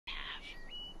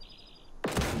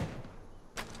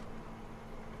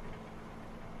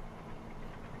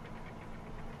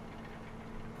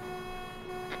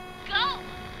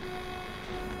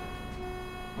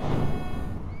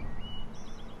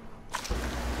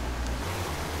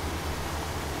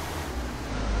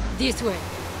This way.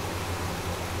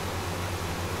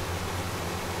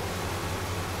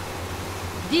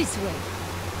 This way.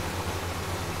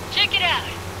 Check it out.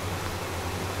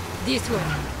 This way.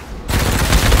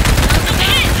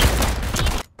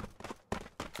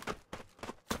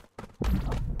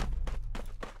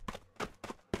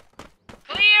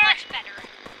 Clear. Much better.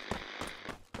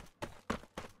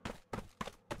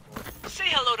 Say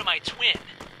hello to my twin.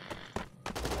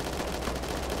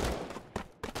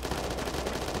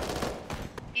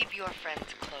 Keep your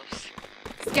friends close.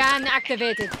 Scan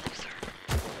activated.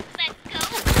 Let's go.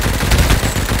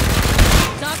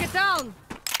 Target down.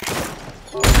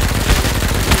 Target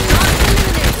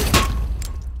eliminated.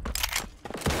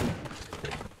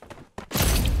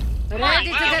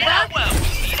 Ready to get back? Well,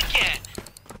 meet again.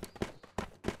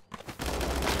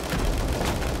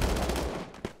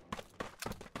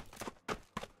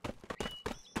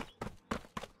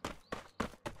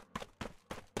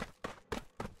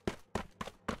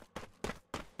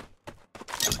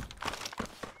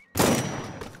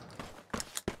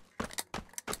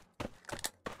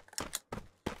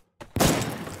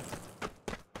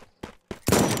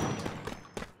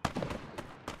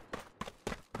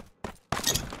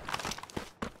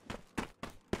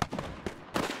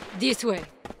 This way.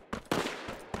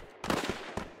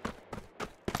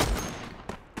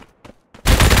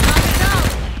 Target down.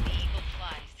 The eagle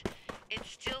flies. It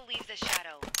still leaves a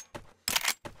shadow.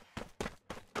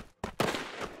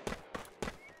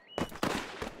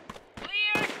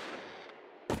 Clear.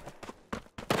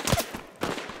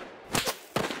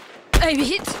 I'm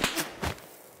hit.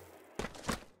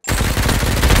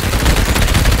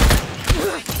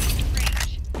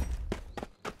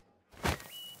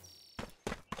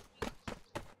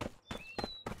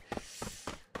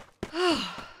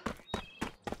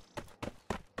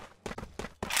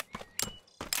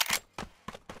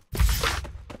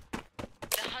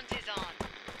 The hunt is on.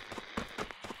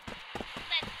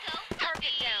 Let's go.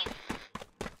 Target down.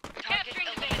 Target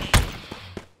eliminated.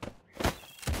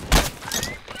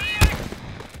 Clear.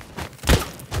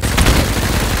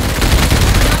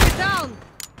 Target down.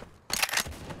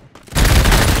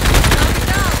 Target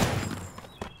down.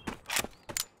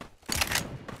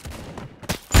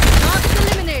 Target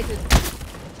eliminated.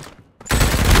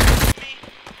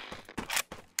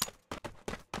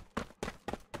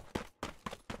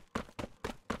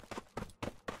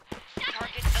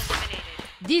 Target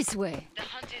eliminated. This way. The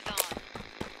hunt is on.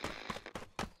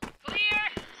 Clear.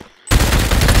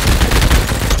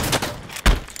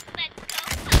 Let's go,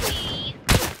 puppy.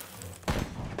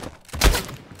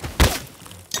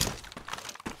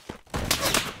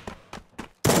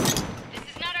 This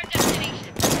is not our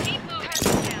destination. Keep moving.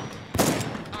 Target down.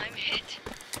 I'm hit.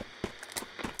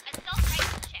 Assault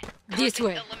rifle check. This Target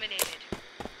way. eliminated.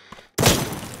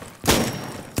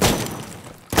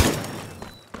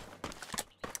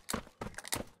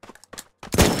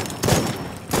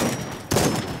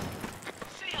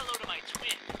 Say hello to my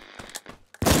twin.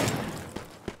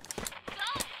 Go.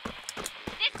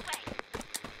 This way.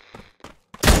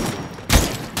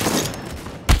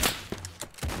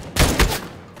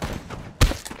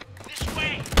 This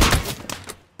way.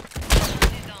 The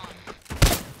hunt is on.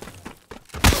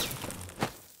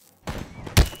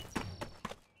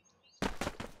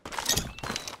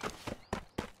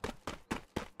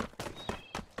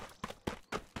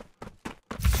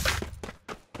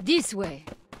 This way.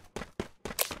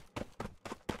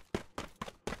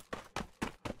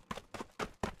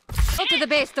 Go to the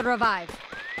base to revive.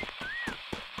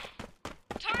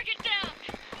 Target down.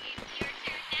 It's your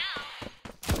turn now.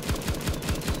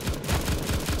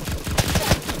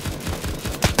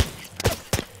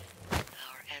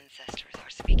 Our ancestors are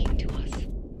speaking to us.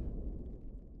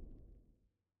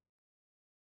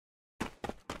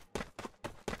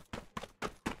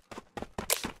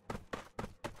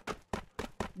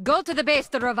 Go to the base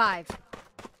to revive.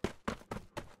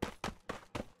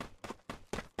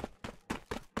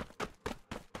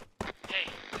 Hey,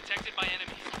 detected by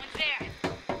enemies. Someone's there.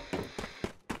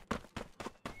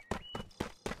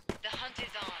 The hunt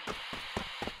is on.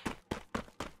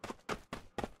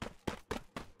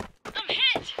 I'm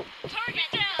hit! Target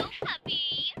down!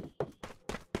 Puppy!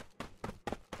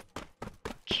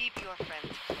 Keep your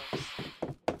friends close,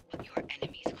 but your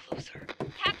enemies closer.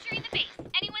 Capturing the base.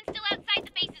 Anyone still outside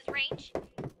the base's range?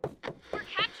 We're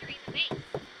capturing the base.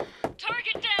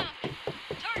 Target down!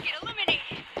 Target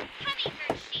eliminated!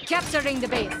 Hummingbird shield! Capturing the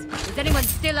base. Is anyone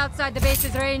still outside the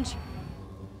base's range?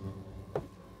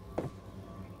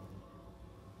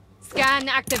 Scan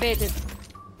activated.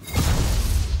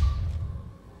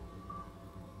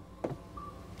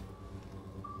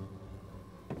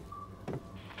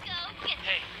 Go get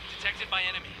Hey, detected by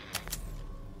enemy.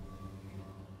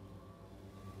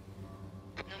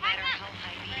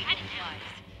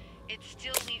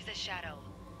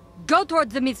 Go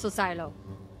towards the missile silo.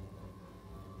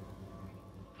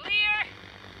 Clear!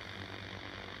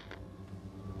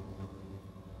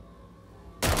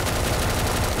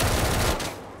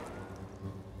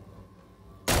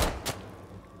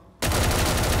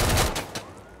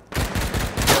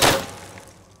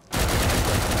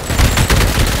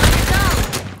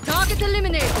 Target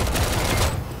eliminated.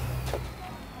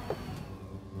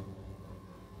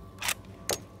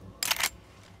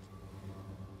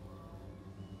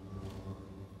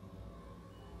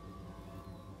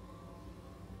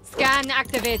 Scan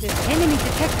activated. Enemy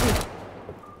detected.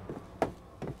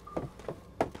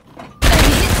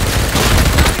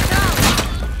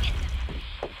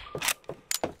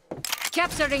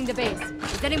 Capturing the base.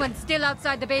 Is anyone still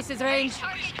outside the base's range?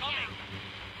 He's coming.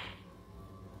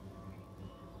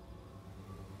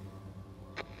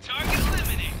 Target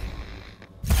eliminated.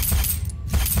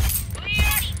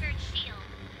 Clear! Research shield.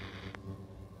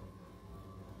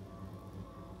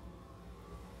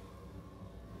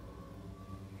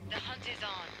 The hunt is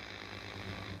on.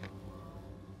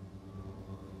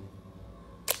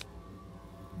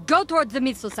 Go towards the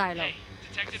missile silo. Hey,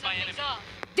 detected by enemy. Something's off.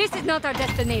 This is not our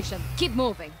destination. Keep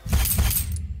moving.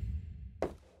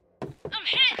 I'm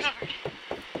hit! Covered.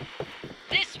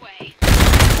 This way.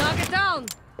 Target down.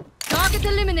 Target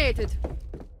eliminated.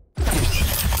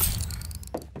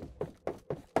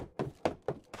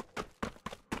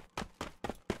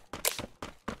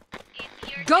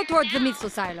 It's your Go turn towards the now. missile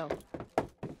silo.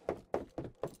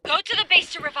 Go to the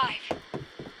base to revive.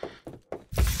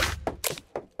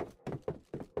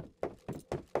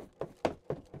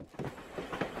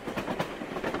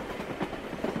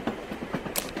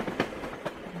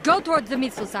 Go towards the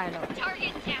missile silo.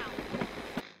 Target down.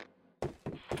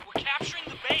 We're capturing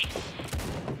the base.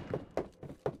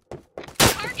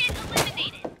 Target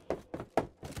eliminated.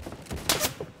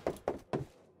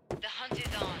 The hunt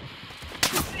is on.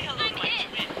 Say hello to I'm my hit.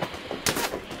 twin.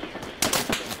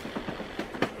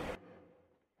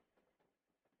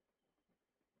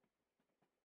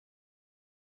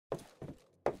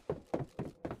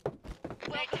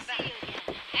 Welcome back.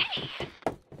 Hey!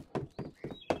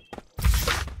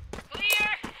 Clear!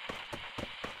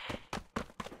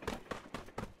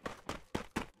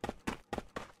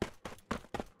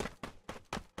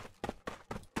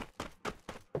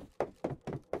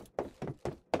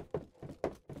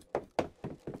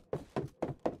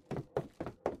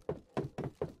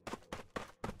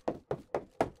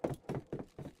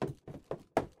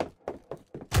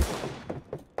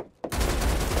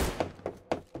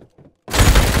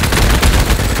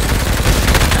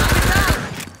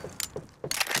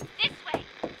 This way!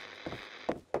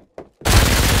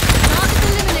 Target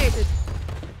eliminated.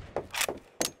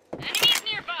 Enemies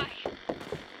nearby!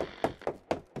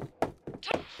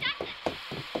 Shut them!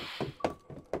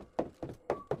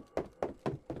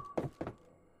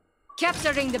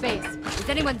 Capturing the base. Is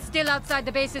anyone still outside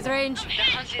the base's range? The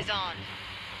hunt is on.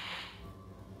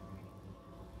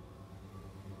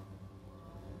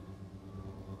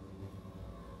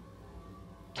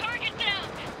 Target down!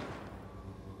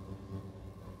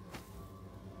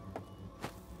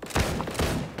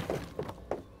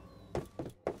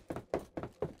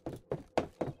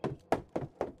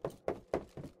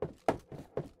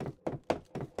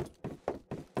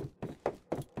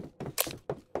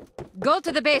 Go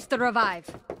to the base to revive.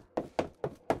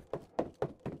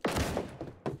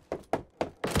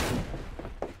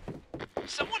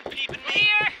 Someone peeping me.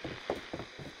 Clear!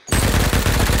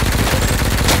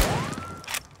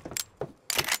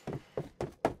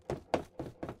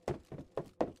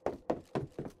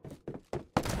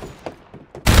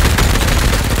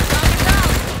 Target down.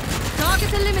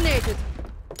 Target eliminated.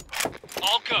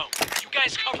 I'll go. You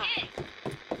guys I'm cover me. hit.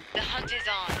 The hunt is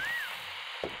on.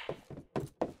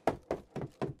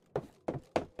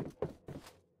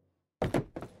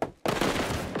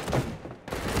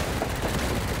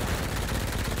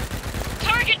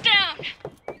 Target down!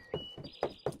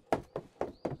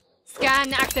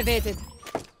 Scan activated.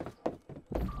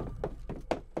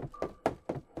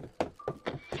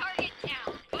 Target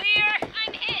down. Clear!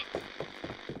 I'm hit!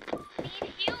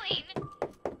 Need healing.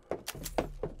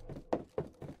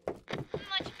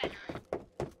 Much better.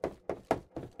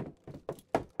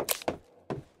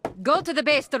 Go to the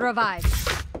base to revive.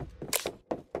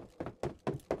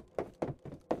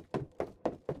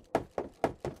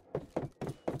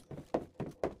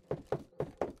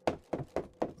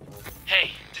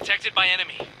 Hey, detected by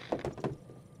enemy.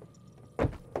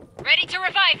 Ready to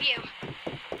revive you.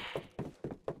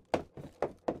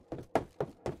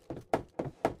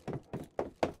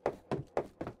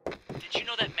 Did you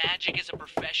know that magic is a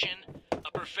profession?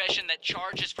 A profession that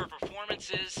charges for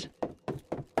performances?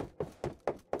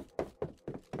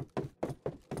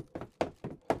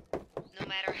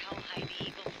 matter how high the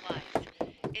eagle flies,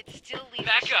 it still leaves a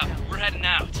Back up. shadow. We're heading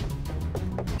out.